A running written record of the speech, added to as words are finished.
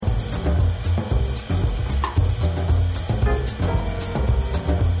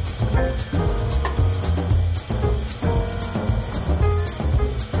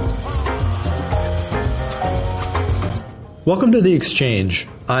Welcome to The Exchange.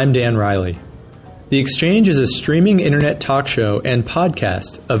 I'm Dan Riley. The Exchange is a streaming internet talk show and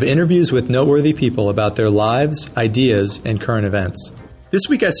podcast of interviews with noteworthy people about their lives, ideas, and current events. This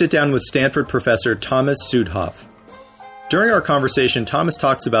week I sit down with Stanford professor Thomas Südhof. During our conversation, Thomas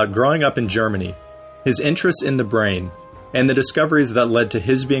talks about growing up in Germany, his interest in the brain, and the discoveries that led to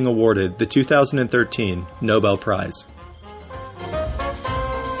his being awarded the 2013 Nobel Prize.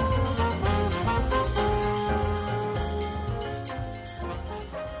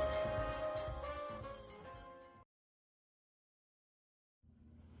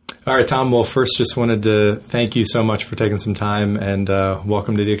 All right, Tom, well, first just wanted to thank you so much for taking some time and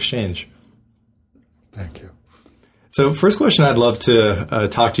welcome to The Exchange. Thank you. So first question I'd love to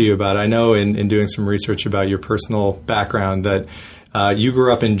talk to you about, I know in doing some research about your personal background that you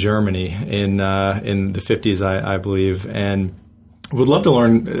grew up in Germany in the 50s, I believe, and would love to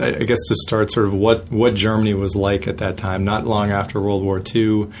learn, I guess, to start sort of what Germany was like at that time, not long after World War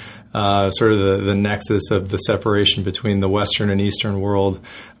II, sort of the nexus of the separation between the Western and Eastern world.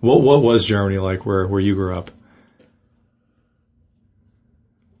 What was Germany like where you grew up?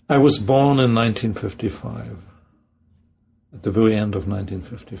 I was born in 1955, at the very end of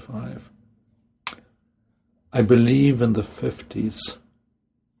 1955. I believe in the 50s,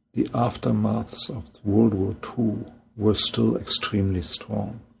 the aftermaths of World War II were still extremely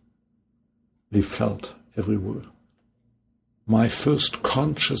strong. They felt everywhere. My first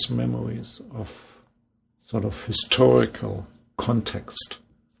conscious memories of sort of historical context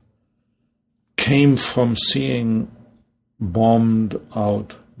came from seeing bombed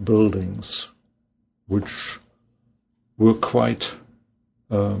out buildings, which were quite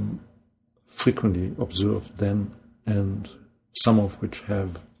frequently observed then, and some of which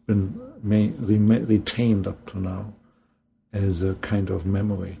have been retained up to now as a kind of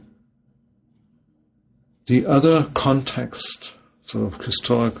memory. The other context, sort of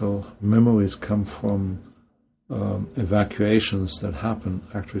historical memories, come from evacuations that happen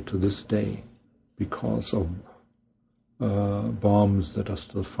actually to this day because of bombs that are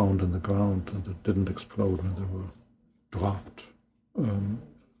still found in the ground and that didn't explode when they were dropped.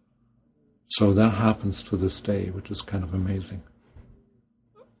 So that happens to this day, which is kind of amazing.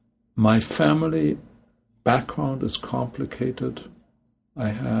 My family background is complicated. I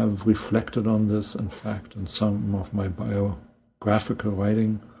have reflected on this, in fact, in some of my biographical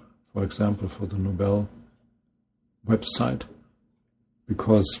writing, for example, for the Nobel website,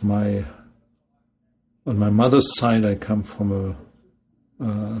 because on my mother's side, I come from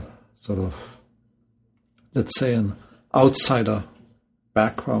a sort of, let's say, an outsider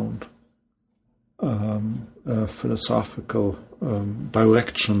background, a philosophical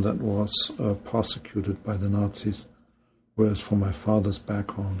direction that was persecuted by the Nazis. Whereas from my father's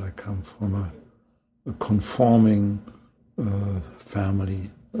background, I come from a conforming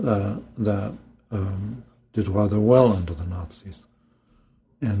family that did rather well under the Nazis.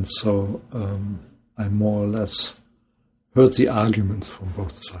 And so I more or less heard the arguments from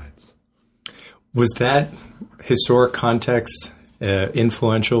both sides. Was that historic context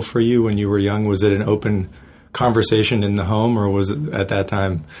influential for you when you were young? Was it an open conversation in the home, or was it at that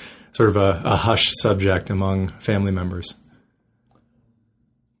time sort of a hushed subject among family members?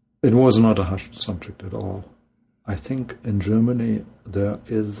 It was not a hushed subject at all. I think in Germany there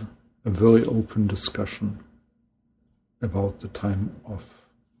is a very open discussion about the time of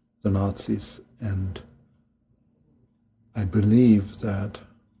the Nazis, and I believe that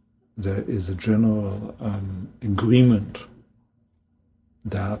there is a general agreement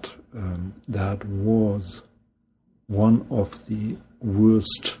that that was one of the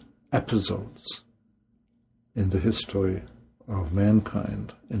worst episodes in the history of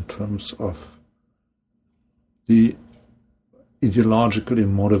mankind in terms of the ideologically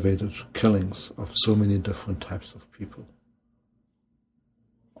motivated killings of so many different types of people.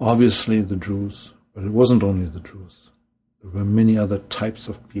 Obviously the Jews, but it wasn't only the Jews. There were many other types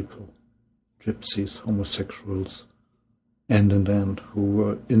of people, gypsies, homosexuals, and who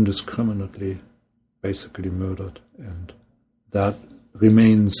were indiscriminately basically murdered, and that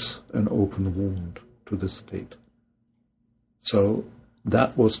remains an open wound to this date. So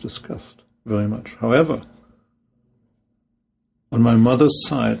that was discussed very much. However, on my mother's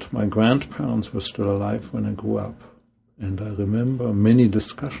side, my grandparents were still alive when I grew up, and I remember many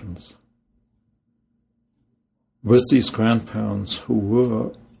discussions with these grandparents who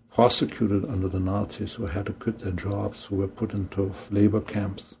were prosecuted under the Nazis, who had to quit their jobs, who were put into labor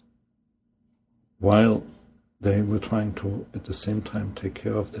camps, while they were trying to, at the same time, take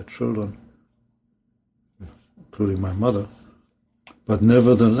care of their children, including my mother. But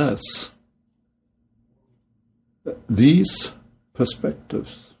nevertheless, these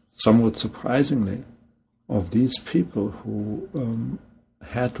perspectives, somewhat surprisingly, of these people who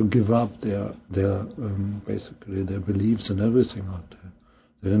had to give up their basically their beliefs and everything out there.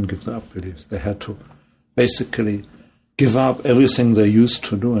 They didn't give up beliefs. They had to basically give up everything they used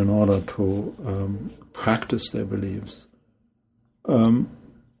to do in order to practice their beliefs.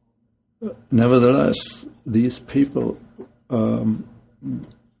 Nevertheless, these people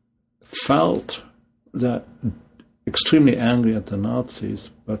felt that extremely angry at the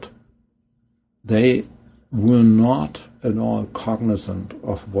Nazis, but they were not at all cognizant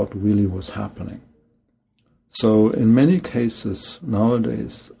of what really was happening. So in many cases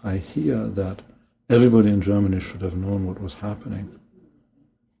nowadays, I hear that everybody in Germany should have known what was happening.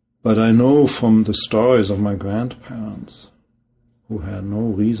 But I know from the stories of my grandparents, who had no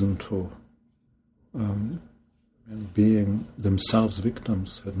reason to, being themselves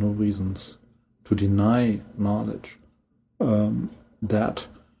victims, had no reasons to deny knowledge, that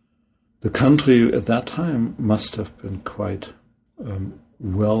the country at that time must have been quite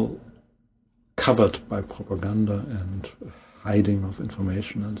well covered by propaganda and hiding of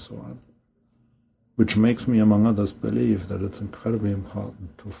information and so on, which makes me, among others, believe that it's incredibly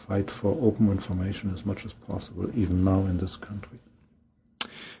important to fight for open information as much as possible, even now in this country.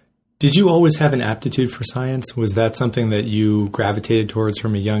 Did you always have an aptitude for science? Was that something that you gravitated towards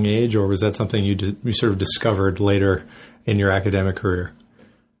from a young age, or was that something you sort of discovered later in your academic career?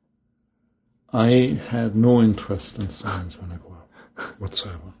 I had no interest in science when I grew up,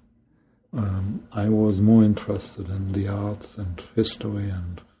 whatsoever. I was more interested in the arts and history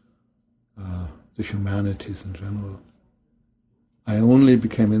and the humanities in general. I only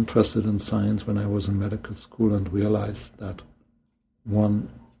became interested in science when I was in medical school and realized that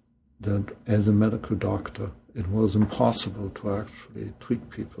as a medical doctor, it was impossible to actually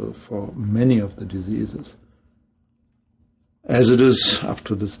treat people for many of the diseases, as it is up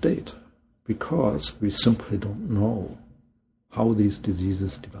to this date, because we simply don't know how these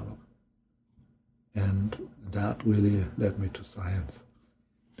diseases develop. And that really led me to science.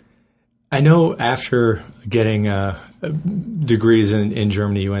 I know after getting degrees in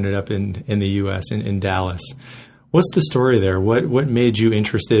Germany, you ended up in the U.S., in Dallas. What's the story there? What made you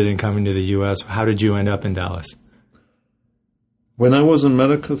interested in coming to the U.S.? How did you end up in Dallas? When I was in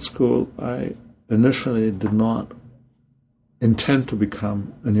medical school, I initially did not intend to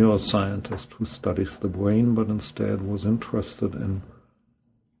become a neuroscientist who studies the brain, but instead was interested in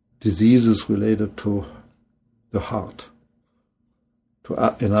diseases related to the heart,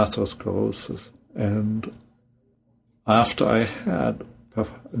 in atherosclerosis. And after I had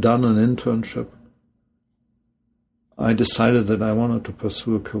done an internship, I decided that I wanted to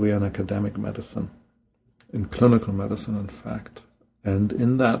pursue a career in academic medicine, in clinical medicine, in fact. And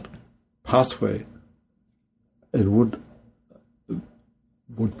in that pathway, it was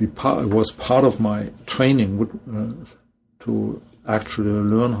part of my training to actually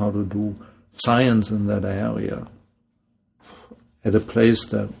learn how to do science in that area at a place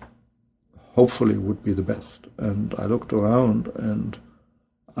that hopefully would be the best. And I looked around and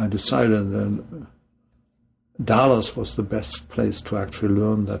I decided that Dallas was the best place to actually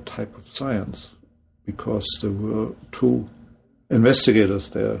learn that type of science, because there were two investigators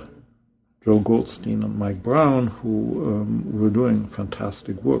there, Joe Goldstein and Mike Brown, who were doing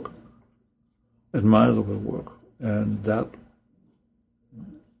fantastic work, admirable work. And that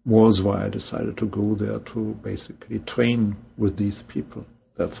was why I decided to go there, to basically train with these people.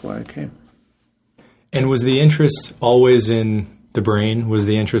 That's why I came. And was the interest always in the brain? Was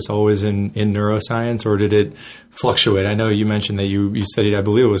the interest always in neuroscience, or did it fluctuate? I know you mentioned that you studied, I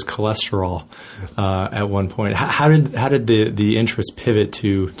believe it was cholesterol at one point. How did the interest pivot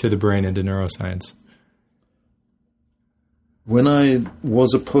to the brain and to neuroscience? When I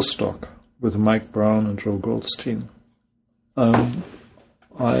was a postdoc with Mike Brown and Joe Goldstein, I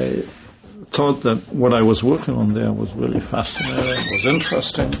thought that what I was working on there was really fascinating, was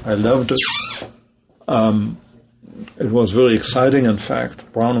interesting. I loved it. It was very exciting. In fact,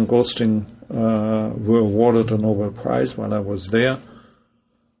 Brown and Goldstein were awarded a Nobel Prize while I was there.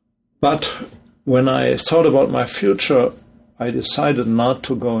 But when I thought about my future, I decided not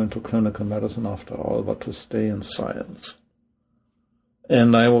to go into clinical medicine after all, but to stay in science.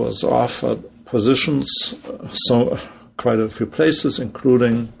 And I was offered positions, quite a few places,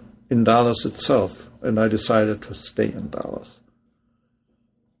 including in Dallas itself, and I decided to stay in Dallas.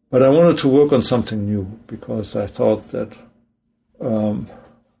 But I wanted to work on something new, because I thought that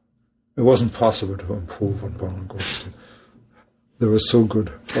it wasn't possible to improve on Brown and Goldstein. They were so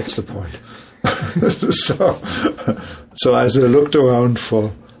good. What's the point? So as I looked around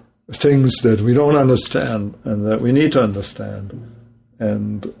for things that we don't understand and that we need to understand.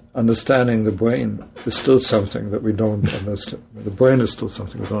 And understanding the brain is still something that we don't understand. The brain is still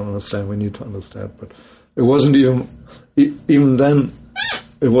something we don't understand. We need to understand. But it wasn't even then.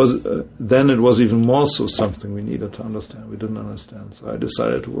 It was even more so something we needed to understand. We didn't understand. So I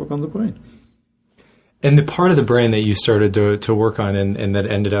decided to work on the brain. And the part of the brain that you started to work on and that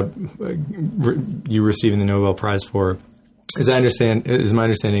ended up you receiving the Nobel Prize for, as my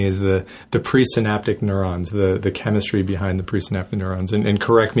understanding is the presynaptic neurons, the chemistry behind the presynaptic neurons. And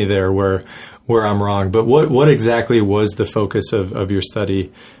correct me there where I'm wrong. But what exactly was the focus of your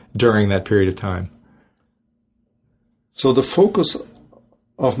study during that period of time? So the focus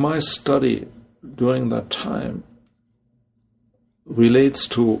of my study during that time relates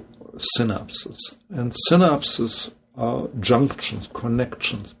to synapses. And synapses are junctions,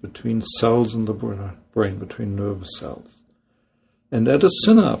 connections between cells in the brain, between nervous cells. And at a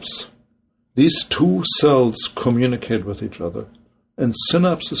synapse, these two cells communicate with each other. And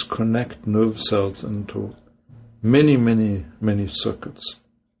synapses connect nerve cells into many, many, many circuits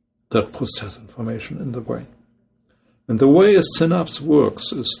that process information in the brain. And the way a synapse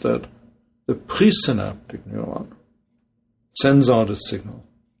works is that the presynaptic neuron sends out a signal,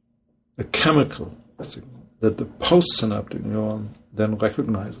 a chemical signal, that the postsynaptic neuron then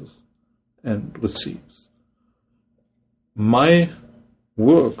recognizes and receives. My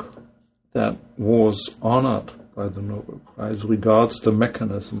work that was honored by the Nobel Prize regards the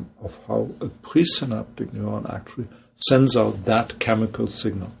mechanism of how a presynaptic neuron actually sends out that chemical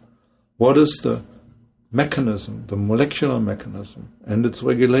signal. What is the mechanism, the molecular mechanism, and its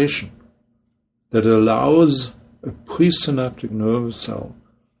regulation that allows a presynaptic nervous cell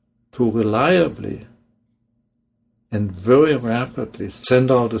to reliably and very rapidly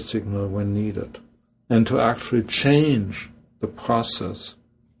send out a signal when needed, and to actually change the process,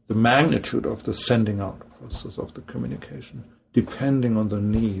 the magnitude of the sending out process of the communication, depending on the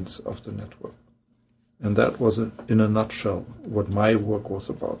needs of the network. And that was, in a nutshell, what my work was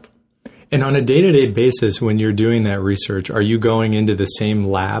about. And on a day-to-day basis, when you're doing that research, are you going into the same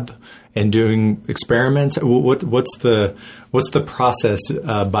lab and doing experiments? What's the process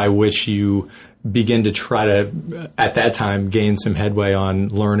by which you begin to try to, at that time, gain some headway on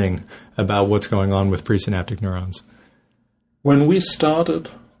learning about what's going on with presynaptic neurons? When we started,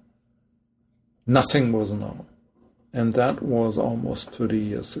 nothing was known, and that was almost 30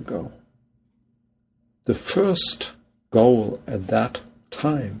 years ago. The first goal at that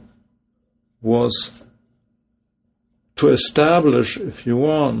time was to establish, if you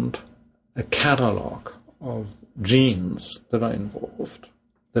want, a catalog of genes that are involved,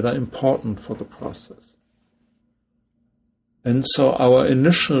 that are important for the process. And so our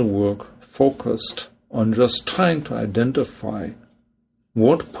initial work focused on just trying to identify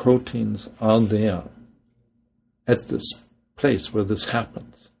what proteins are there at this place where this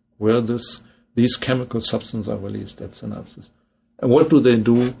happens, where these chemical substances are released at synapses. And what do they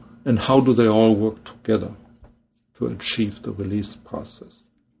do, and how do they all work together to achieve the release process?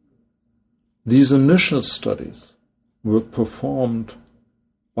 These initial studies were performed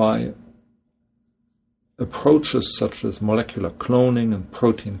by approaches such as molecular cloning and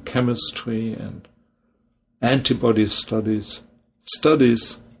protein chemistry and antibody studies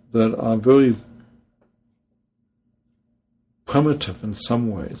that are very primitive in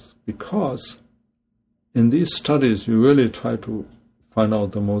some ways, because in these studies you really try to find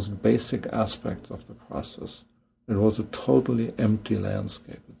out the most basic aspects of the process. It was a totally empty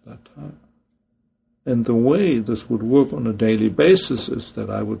landscape at that time. And the way this would work on a daily basis is that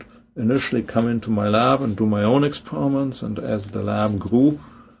I would initially come into my lab and do my own experiments, and as the lab grew,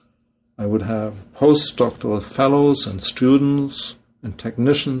 I would have postdoctoral fellows and students and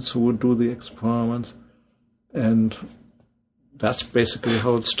technicians who would do the experiments, and that's basically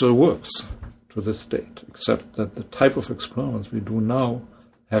how it still works to this date, except that the type of experiments we do now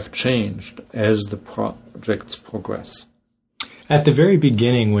have changed as the projects progress. At the very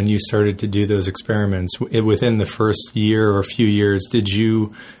beginning, when you started to do those experiments, within the first year or a few years, did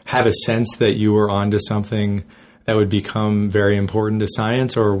you have a sense that you were onto something that would become very important to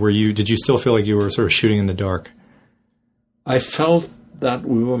science, or did you still feel like you were sort of shooting in the dark? I felt that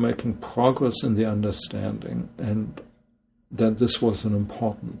we were making progress in the understanding, and that this was an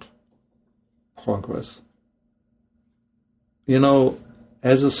important progress. You know,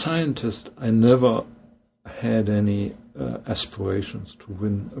 as a scientist, I never had any aspirations to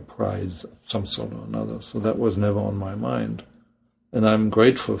win a prize of some sort or another, so that was never on my mind. And I'm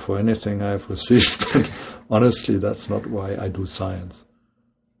grateful for anything I've received, but honestly, that's not why I do science.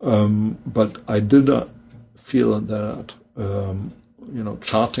 But I did feel that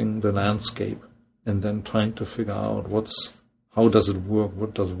charting the landscape and then trying to figure out how does it work,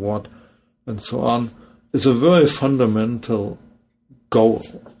 what does what, and so on, is a very fundamental goal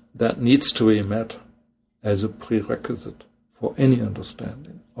that needs to be met as a prerequisite for any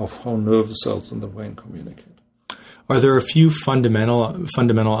understanding of how nerve cells in the brain communicate. Are there a few fundamental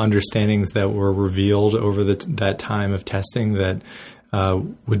understandings that were revealed over that time of testing that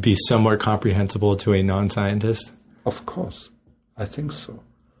would be somewhat comprehensible to a non-scientist? Of course, I think so.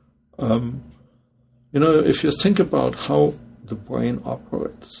 If you think about how the brain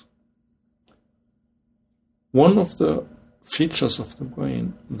operates, one of the features of the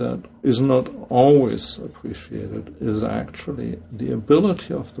brain that is not always appreciated is actually the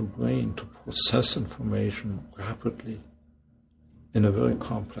ability of the brain to process information rapidly in a very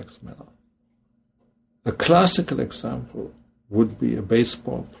complex manner. A classical example would be a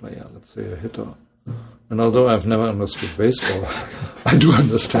baseball player, let's say a hitter. And although I've never understood baseball, I do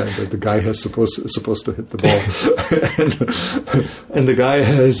understand that the guy is supposed to hit the ball. and the guy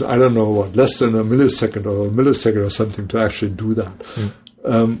has, I don't know what, less than a millisecond or something to actually do that.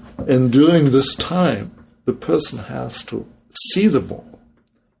 And during this time, the person has to see the ball,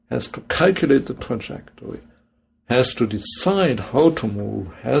 has to calculate the trajectory, has to decide how to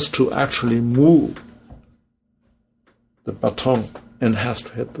move, has to actually move the baton, and has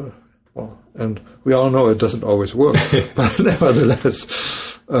to hit the ball. And we all know it doesn't always work, but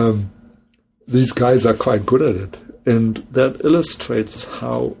nevertheless, these guys are quite good at it. And that illustrates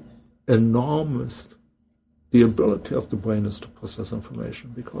how enormous the ability of the brain is to process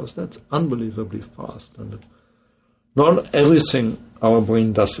information, because that's unbelievably fast. And not everything our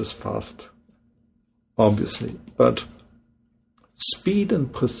brain does is fast, obviously, but speed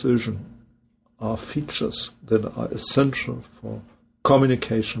and precision are features that are essential for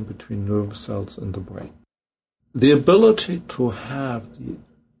communication between nerve cells and the brain. The ability to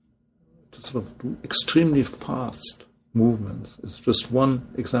sort of do extremely fast movements is just one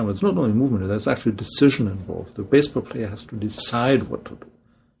example. It's not only movement, there's actually decision involved. The baseball player has to decide what to do,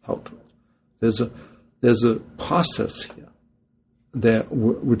 how to do. There's a process here there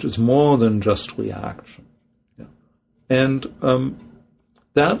which is more than just reaction. Yeah. And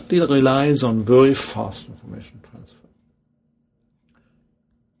that relies on very fast information transfer.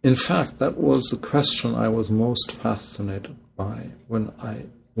 In fact, that was the question I was most fascinated by when I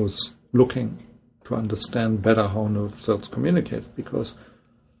was looking to understand better how nerve cells communicate, because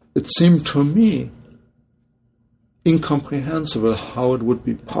it seemed to me incomprehensible how it would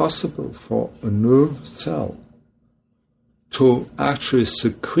be possible for a nerve cell to actually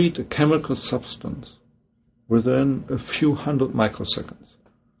secrete a chemical substance within a few hundred microseconds.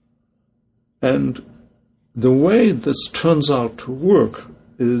 And the way this turns out to work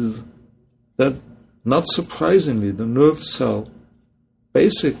is that, not surprisingly, the nerve cell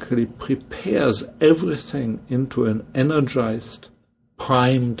basically prepares everything into an energized,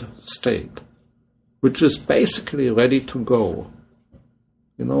 primed state, which is basically ready to go.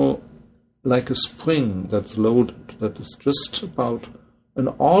 Like a spring that's loaded, that is just about, and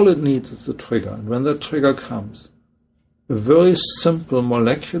all it needs is the trigger. And when that trigger comes, a very simple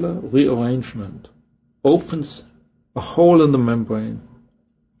molecular rearrangement opens a hole in the membrane,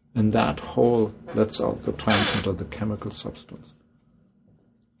 and that hole lets out the transmitter of the chemical substance.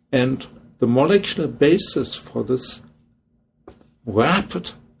 And the molecular basis for this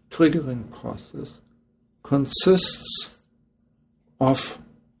rapid triggering process consists of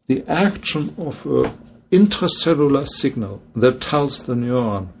the action of an intracellular signal that tells the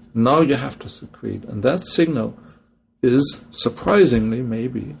neuron, now you have to secrete. And that signal is, surprisingly,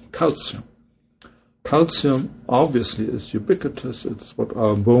 maybe calcium. Calcium, obviously, is ubiquitous. It's what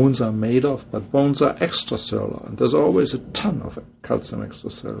our bones are made of, but bones are extracellular, and there's always a ton of calcium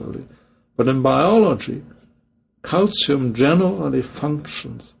extracellularly. But in biology, calcium generally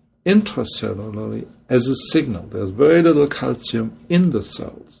functions intracellularly as a signal. There's very little calcium in the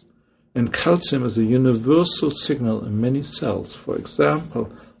cells, and calcium is a universal signal in many cells. For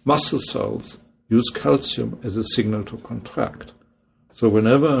example, muscle cells use calcium as a signal to contract. So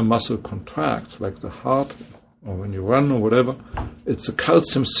whenever a muscle contracts, like the heart, or when you run or whatever, it's a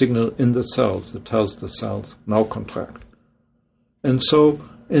calcium signal in the cells that tells the cells, now contract. And so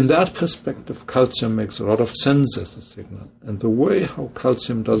in that perspective, calcium makes a lot of sense as a signal. And the way how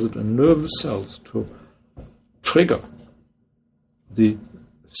calcium does it in nerve cells to trigger the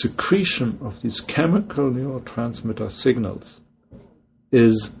secretion of these chemical neurotransmitter signals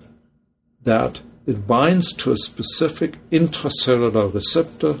is that it binds to a specific intracellular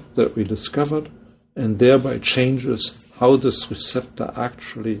receptor that we discovered, and thereby changes how this receptor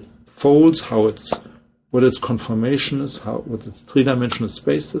actually folds, how it's what its conformation is, with its three-dimensional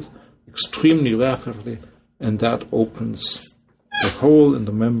spaces, extremely rapidly, and that opens the hole in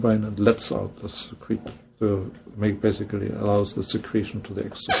the membrane and lets out the secretion. Basically allows the secretion to the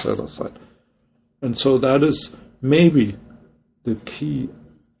extracellular side. And so that is maybe the key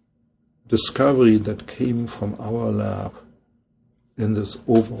discovery that came from our lab in this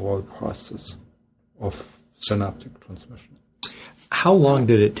overall process of synaptic transmission. How long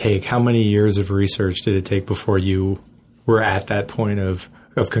did it take? How many years of research did it take before you were at that point of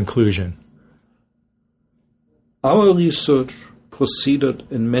conclusion? Our research proceeded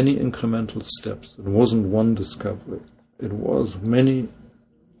in many incremental steps. It wasn't one discovery. It was many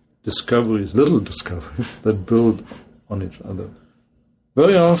discoveries, little discoveries, that build on each other.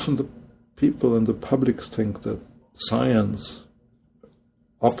 Very often the people in the public think that science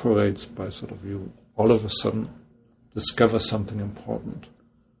operates by sort of you all of a sudden discover something important,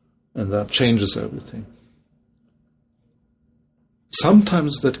 and that changes everything.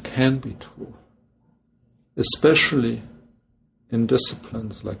 Sometimes that can be true, especially in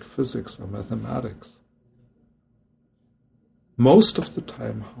disciplines like physics or mathematics. Most of the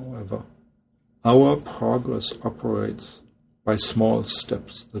time, however, our progress operates by small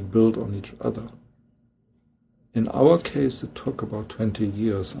steps that build on each other. In our case, it took about 20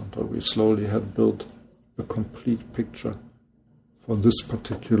 years until we slowly had built a complete picture for this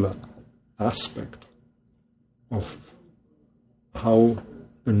particular aspect of how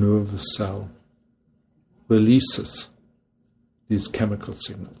a nervous cell releases these chemical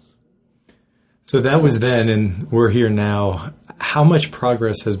signals. So that was then, and we're here now. How much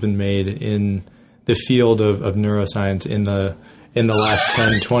progress has been made in the field of neuroscience in the last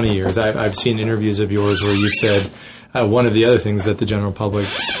 10, 20 years? I've seen interviews of yours where you've said one of the other things that the general public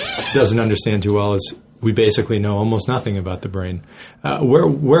doesn't understand too well is we basically know almost nothing about the brain.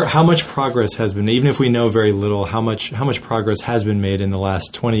 How much progress has been, even if we know very little, how much progress has been made in the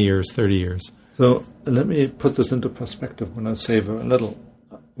last 20 years, 30 years? So let me put this into perspective when I say very little.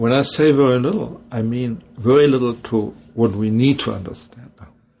 When I say very little, I mean very little to what we need to understand.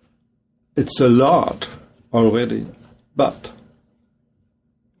 It's a lot already, but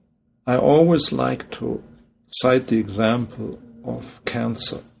I always like to cite the example of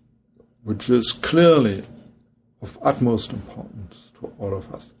cancer, which is clearly of utmost importance to all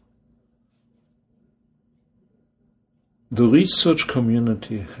of us. The research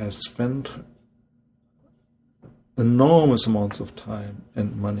community has spent enormous amounts of time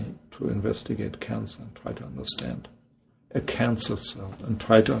and money to investigate cancer and try to understand a cancer cell and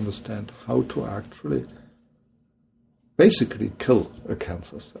try to understand how to actually basically kill a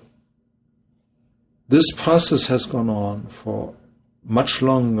cancer cell. This process has gone on for much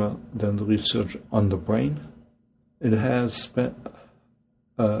longer than the research on the brain. It has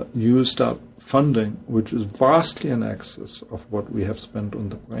used up funding which is vastly in excess of what we have spent on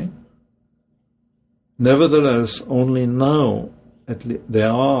the brain. Nevertheless, only now there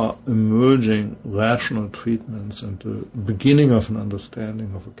are emerging rational treatments and the beginning of an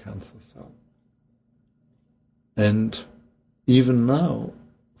understanding of a cancer cell. And even now,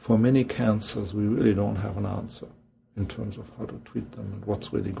 for many cancers, we really don't have an answer in terms of how to treat them and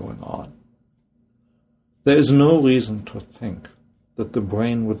what's really going on. There is no reason to think that the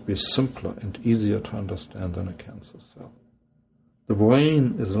brain would be simpler and easier to understand than a cancer cell. The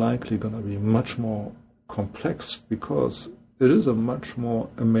brain is likely going to be much more complex because it is a much more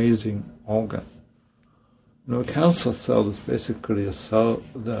amazing organ. A cancer cell is basically a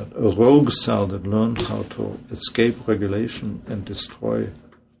rogue cell that learned how to escape regulation and destroy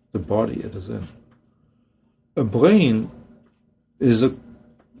the body it is in. A brain is a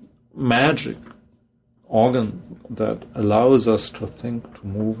magic organ that allows us to think, to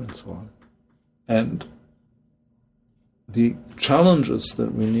move, and so on. And the challenges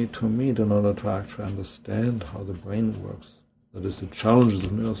that we need to meet in order to actually understand how the brain works, that is, the challenges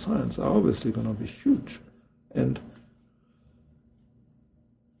of neuroscience, are obviously going to be huge. And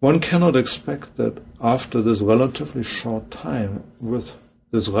one cannot expect that after this relatively short time, with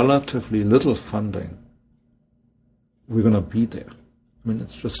this relatively little funding, we're going to be there. I mean,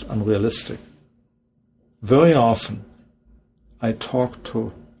 it's just unrealistic. Very often, I talk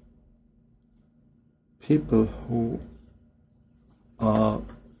to people who are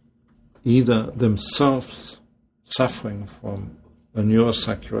either themselves suffering from a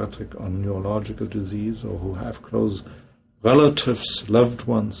neuropsychiatric or neurological disease, or who have close relatives, loved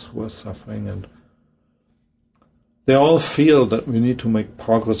ones who are suffering, and they all feel that we need to make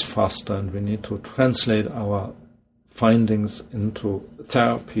progress faster and we need to translate our findings into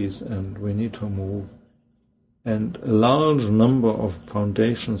therapies and we need to move. And a large number of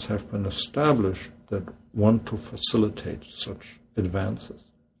foundations have been established that want to facilitate such advances.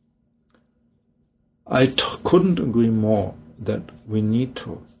 I couldn't agree more that we need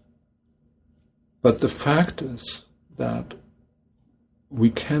to. But the fact is that we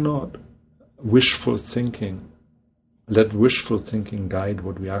cannot let wishful thinking guide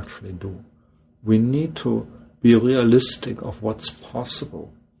what we actually do. We need to be realistic of what's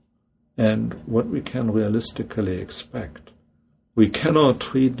possible and what we can realistically expect. We cannot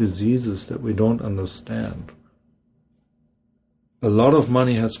treat diseases that we don't understand. A lot of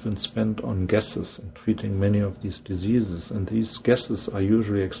money has been spent on guesses in treating many of these diseases, and these guesses are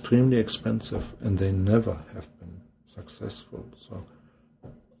usually extremely expensive, and they never have been successful. So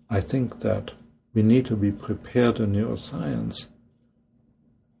I think that we need to be prepared in neuroscience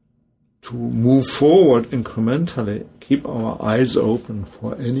to move forward incrementally, keep our eyes open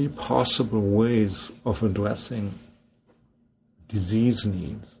for any possible ways of addressing disease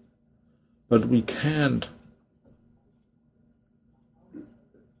needs. But we can't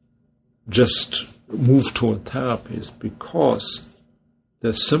just move toward therapies because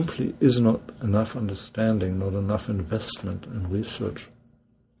there simply is not enough understanding, not enough investment in research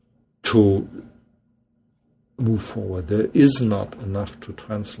to move forward. There is not enough to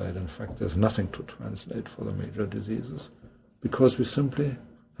translate. In fact, there's nothing to translate for the major diseases because we simply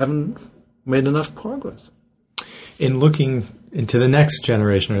haven't made enough progress. In looking into the next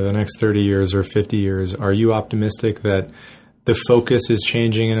generation or the next 30 years or 50 years, are you optimistic that the focus is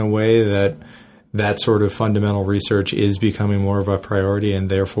changing in a way that that sort of fundamental research is becoming more of a priority and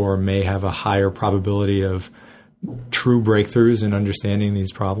therefore may have a higher probability of true breakthroughs in understanding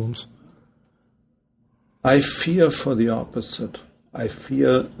these problems? I fear for the opposite. I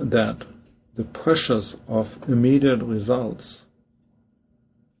fear that the pressures of immediate results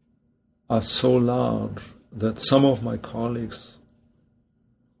are so large that some of my colleagues,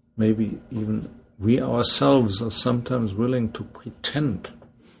 maybe even we ourselves, are sometimes willing to pretend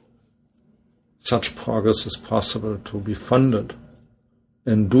such progress is possible, to be funded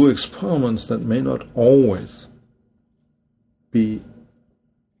and do experiments that may not always be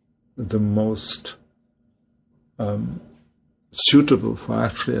the most suitable for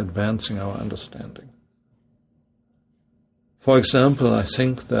actually advancing our understanding. For example, I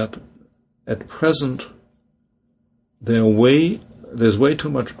think that at present there's way too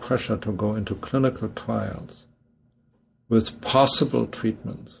much pressure to go into clinical trials with possible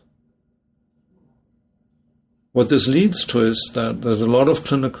treatments. What this leads to is that there's a lot of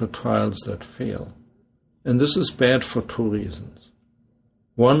clinical trials that fail. And this is bad for two reasons.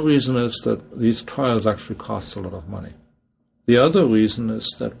 One reason is that these trials actually cost a lot of money. The other reason is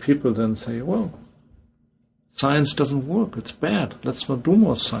that people then say, well, science doesn't work, it's bad, let's not do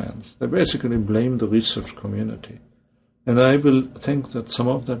more science. They basically blame the research community. And I will think that some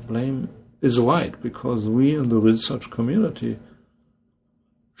of that blame is right, because we in the research community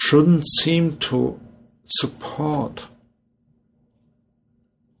shouldn't seem to support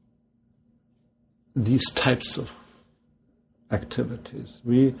these types of activities.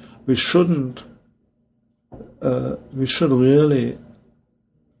 We should really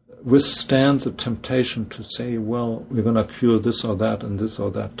withstand the temptation to say, well, we're going to cure this or that in this or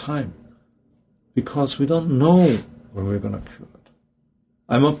that time, because we don't know when we're going to cure it.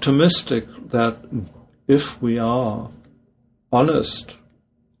 I'm optimistic that if we are honest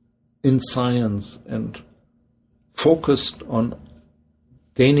in science and focused on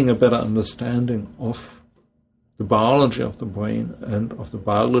gaining a better understanding of the biology of the brain and of the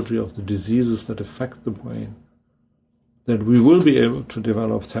biology of the diseases that affect the brain, that we will be able to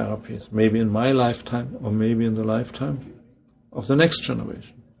develop therapies, maybe in my lifetime or maybe in the lifetime of the next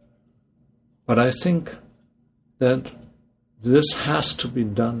generation. But I think that this has to be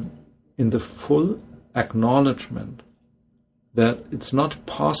done in the full acknowledgement that it's not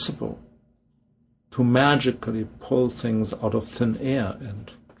possible to magically pull things out of thin air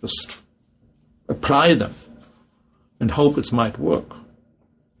and just apply them and hope it might work.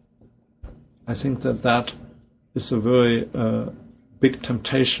 I think that is a very big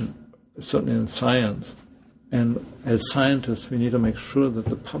temptation, certainly in science. And as scientists, we need to make sure that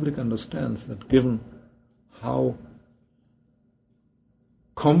the public understands that given how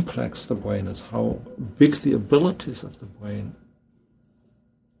complex the brain is, how big the abilities of the brain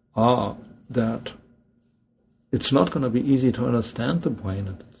are, that it's not going to be easy to understand the brain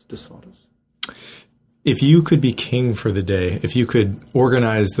and its disorders. If you could be king for the day, if you could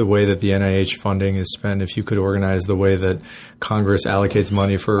organize the way that the NIH funding is spent, if you could organize the way that Congress allocates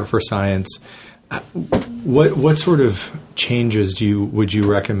money for science, what sort of changes would you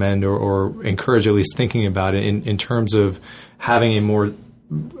recommend or encourage, at least thinking about it, in terms of having a more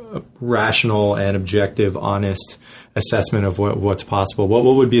rational and objective, honest assessment of what's possible, what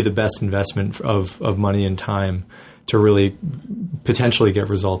would be the best investment of money and time to really potentially get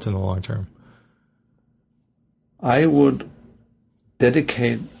results in the long term? I would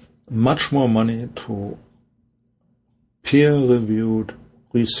dedicate much more money to peer-reviewed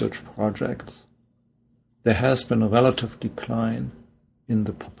research projects. There has been a relative decline in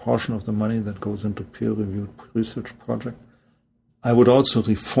the proportion of the money that goes into peer-reviewed research projects. I would also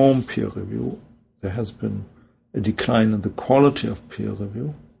reform peer review. There has been a decline in the quality of peer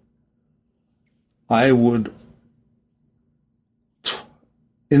review. I would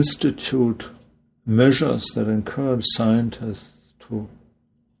institute measures that encourage scientists to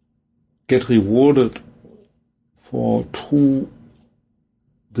get rewarded for true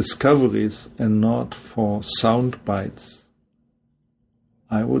discoveries and not for sound bites.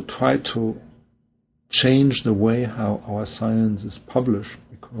 I would try to change the way how our science is published,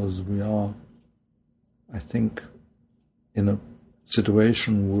 because we are, I think, in a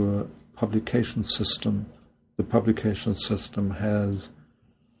situation where the publication system has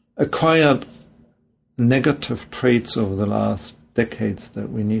acquired negative traits over the last decades that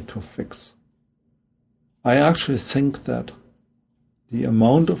we need to fix. I actually think that the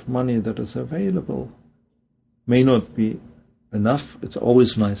amount of money that is available may not be enough. It's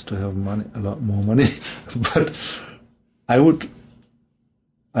always nice to have money, a lot more money, but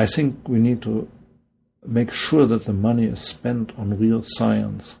I think we need to make sure that the money is spent on real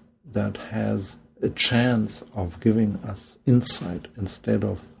science that has a chance of giving us insight instead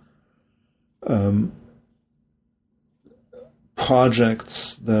of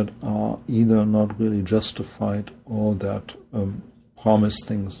projects that are either not really justified or that promise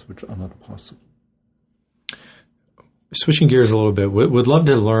things which are not possible. Switching gears a little bit, would love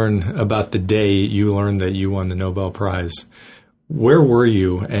to learn about the day you learned that you won the Nobel Prize. Where were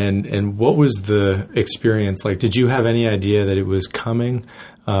you, and what was the experience like? Did you have any idea that it was coming?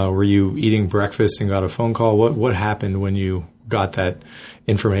 Were you eating breakfast and got a phone call? What happened when you got that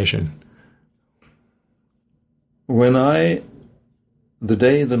information? The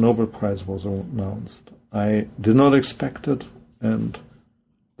day the Nobel Prize was announced, I did not expect it, and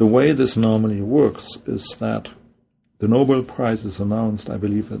the way this normally works is that the Nobel Prize is announced, I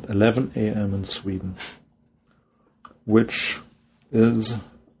believe, at 11 a.m. in Sweden, which is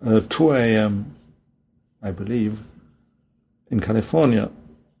 2 a.m., I believe, in California.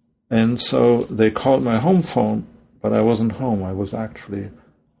 And so they called my home phone, but I wasn't home.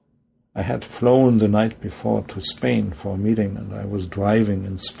 I had flown the night before to Spain for a meeting, and I was driving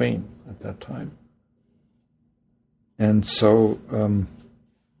in Spain at that time. And so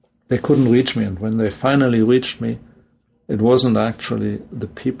they couldn't reach me. And when they finally reached me, it wasn't actually the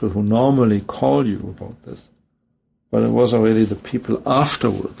people who normally call you about this, but it was already the people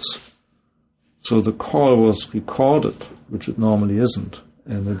afterwards. So the call was recorded, which it normally isn't,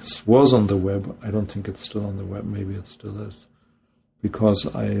 and it was on the web. I don't think it's still on the web. Maybe it still is, because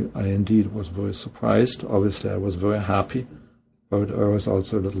I indeed was very surprised. Obviously, I was very happy, but I was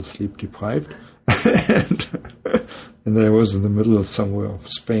also a little sleep deprived. And I was in the middle of somewhere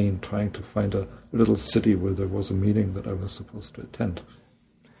of Spain trying to find a little city where there was a meeting that I was supposed to attend.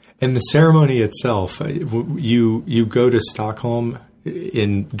 And the ceremony itself, you go to Stockholm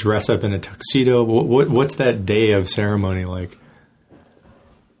dress up in a tuxedo. What's that day of ceremony like?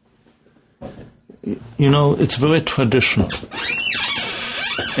 It's very traditional.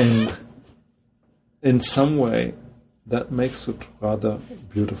 And in some way, that makes it rather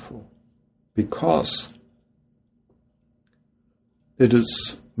beautiful, because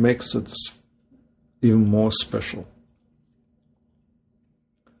makes it even more special.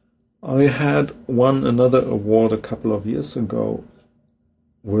 I had won another award a couple of years ago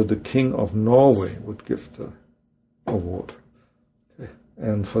where the King of Norway would give the award.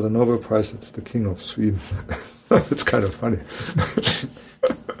 And for the Nobel Prize, it's the King of Sweden. It's kind of funny.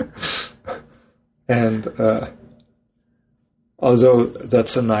 And although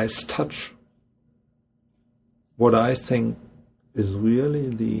that's a nice touch, what I think is really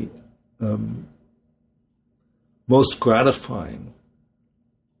the most gratifying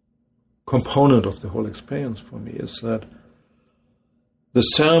component of the whole experience for me is that the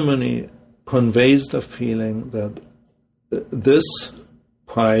ceremony conveys the feeling that this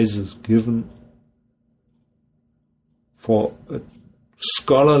prize is given for a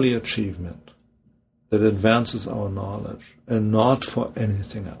scholarly achievement that advances our knowledge and not for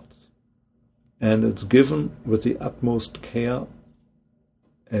anything else. And it's given with the utmost care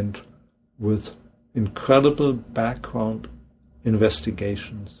and with incredible background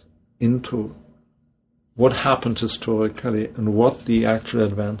investigations into what happened historically and what the actual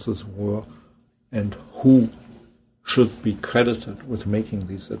advances were and who should be credited with making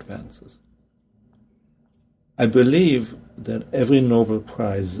these advances. I believe that every Nobel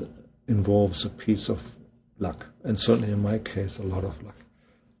Prize involves a piece of luck, and certainly in my case, a lot of luck.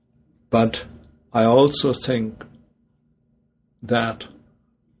 But I also think that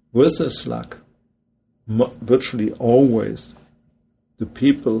with this luck, virtually always the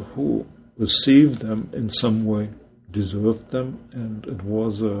people who received them in some way deserved them, and it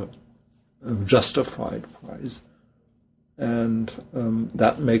was a justified prize. And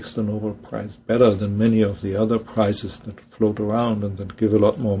that makes the Nobel Prize better than many of the other prizes that float around and that give a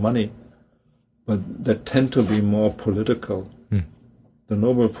lot more money, but that tend to be more political. The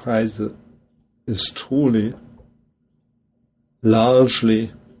Nobel Prize is truly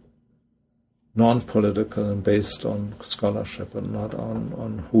largely non-political and based on scholarship and not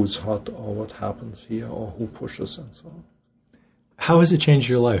on who's hot or what happens here or who pushes and so on. How has it changed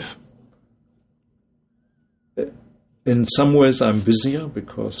your life? In some ways I'm busier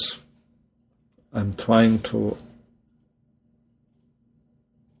because I'm trying to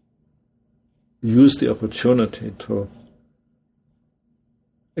use the opportunity to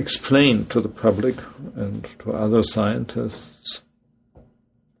explain to the public and to other scientists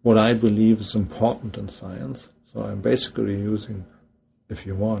what I believe is important in science. So I'm basically using, if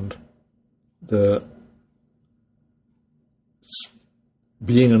you want, the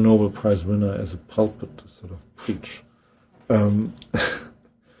being a Nobel Prize winner as a pulpit to sort of preach.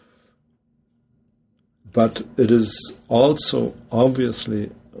 But it is also obviously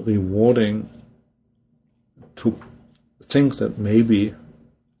rewarding to think that maybe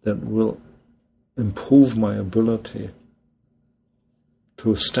that will improve my ability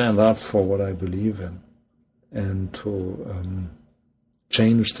to stand up for what I believe in and to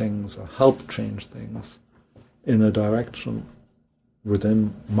change things or help change things in a direction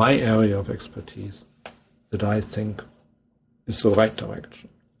within my area of expertise that I think is the right direction,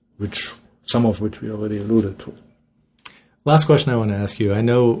 some of which we already alluded to. Last question I want to ask you. I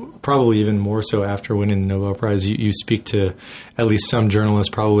know probably even more so after winning the Nobel Prize, you speak to at least some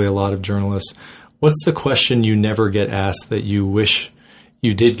journalists, probably a lot of journalists. What's the question you never get asked that you wish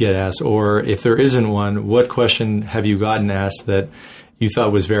you did get asked? Or if there isn't one, what question have you gotten asked that you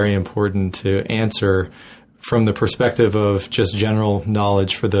thought was very important to answer from the perspective of just general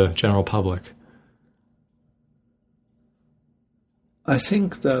knowledge for the general public? I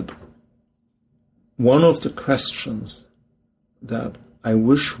think that one of the questions that I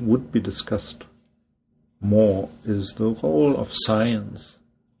wish would be discussed more is the role of science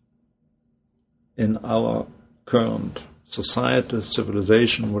in our current society,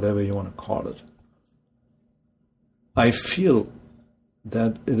 civilization, whatever you want to call it. I feel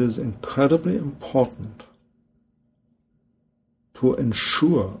that it is incredibly important to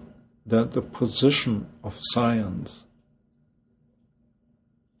ensure that the position of science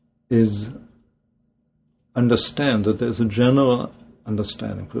is understand that there's a general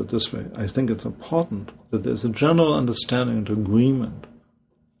understanding, put it this way. I think it's important that there's a general understanding and agreement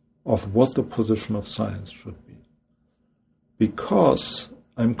of what the position of science should be. Because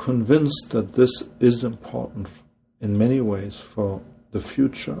I'm convinced that this is important in many ways for the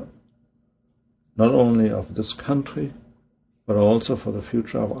future, not only of this country, but also for the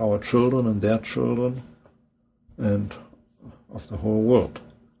future of our children and their children and of the whole world.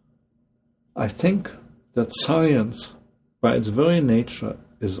 I think that science, by its very nature,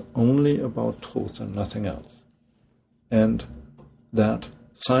 is only about truth and nothing else. And that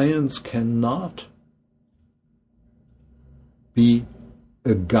science cannot be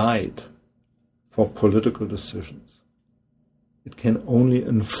a guide for political decisions. It can only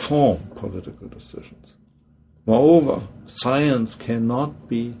inform political decisions. Moreover, science cannot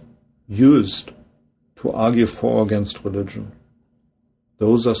be used to argue for or against religion.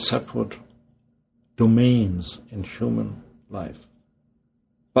 Those are separate domains in human life.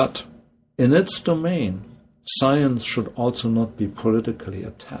 But in its domain, science should also not be politically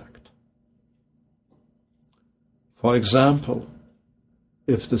attacked. For example,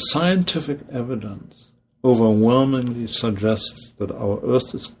 if the scientific evidence overwhelmingly suggests that our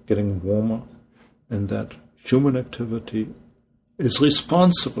Earth is getting warmer and that human activity is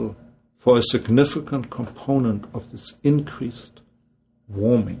responsible for a significant component of this increased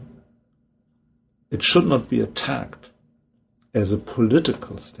warming, it should not be attacked as a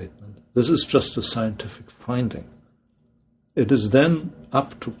political statement. This is just a scientific finding. It is then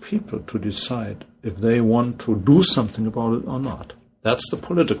up to people to decide if they want to do something about it or not. That's the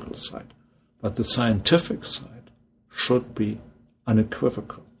political side. But the scientific side should be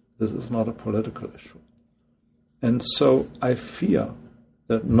unequivocal. This is not a political issue. And so I fear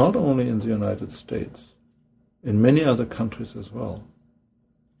that not only in the United States, in many other countries as well,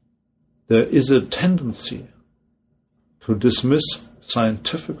 there is a tendency to dismiss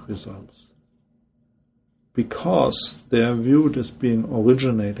scientific results because they are viewed as being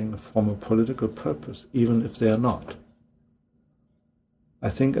originating from a political purpose, even if they are not. I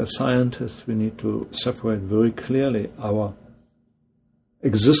think as scientists we need to separate very clearly our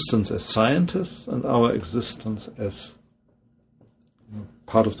existence as scientists and our existence as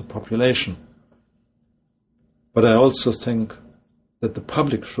part of the population. But I also think that the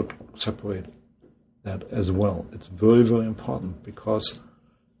public should separate that as well. It's very, very important because,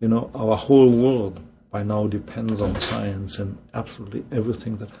 our whole world by now depends on science in absolutely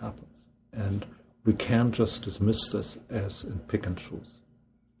everything that happens. And we can't just dismiss this as in pick and choose.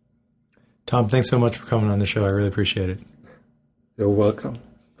 Tom, thanks so much for coming on the show. I really appreciate it. You're welcome.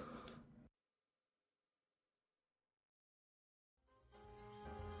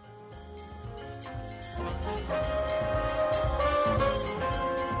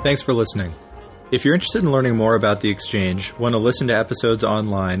 Thanks for listening. If you're interested in learning more about the Exchange, want to listen to episodes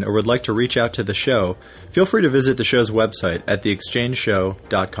online, or would like to reach out to the show, feel free to visit the show's website at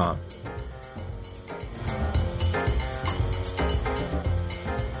theexchangeshow.com.